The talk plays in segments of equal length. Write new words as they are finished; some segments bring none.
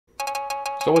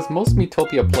So as most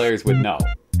Miitopia players would know,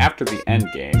 after the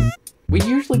endgame, we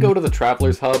usually go to the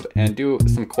Traveler's Hub and do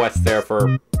some quests there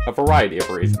for a variety of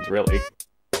reasons, really.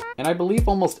 And I believe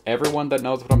almost everyone that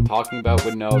knows what I'm talking about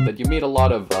would know that you meet a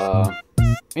lot of,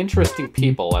 interesting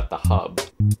people at the hub.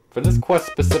 For this quest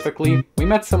specifically, we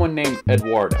met someone named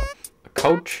Eduardo, a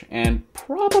coach and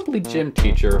probably gym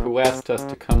teacher who asked us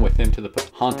to come with him to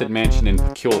the haunted mansion in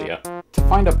Peculia to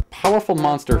find a powerful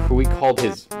monster who he called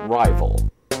his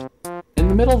rival. In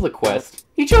the middle of the quest,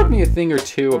 he showed me a thing or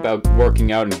two about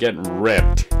working out and getting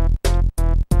ripped.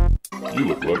 You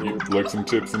look like you'd like some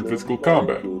tips in physical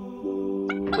combat.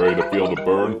 Ready to feel the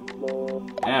burn?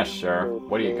 Yeah, sure.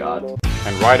 What do you got?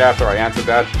 And right after I answered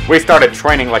that, we started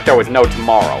training like there was no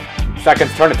tomorrow.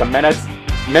 Seconds turned into minutes,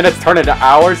 minutes turned into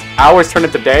hours, hours turned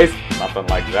into days, nothing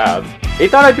like that. He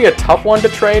thought I'd be a tough one to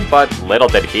trade, but little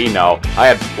did he know, I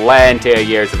had plenty of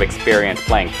years of experience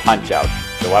playing Punch-Out,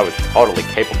 so I was totally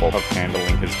capable of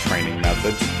handling his training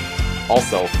methods.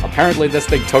 Also, apparently this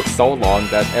thing took so long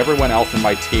that everyone else in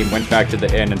my team went back to the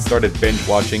inn and started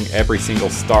binge-watching every single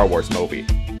Star Wars movie.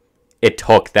 It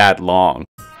took that long.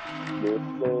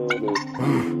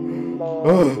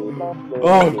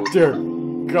 Oh dear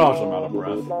gosh, I'm out of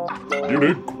breath. You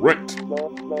did great.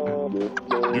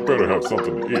 You better have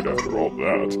something to eat after all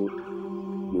that.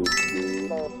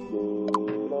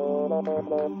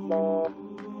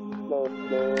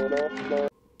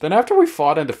 Then after we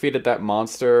fought and defeated that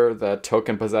monster that took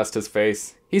and possessed his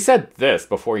face, he said this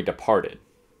before he departed.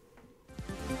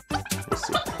 A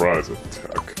surprise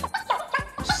attack.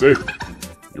 You saved me.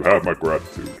 You have my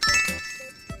gratitude.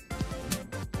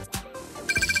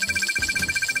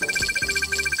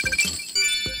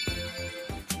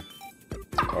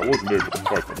 I wasn't able to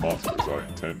fight the monster as I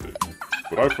intended,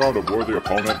 but I found a worthy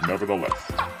opponent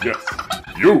nevertheless. Yes,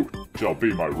 you shall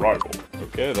be my rival.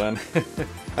 Okay then.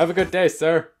 Have a good day,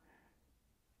 sir.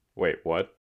 Wait, what?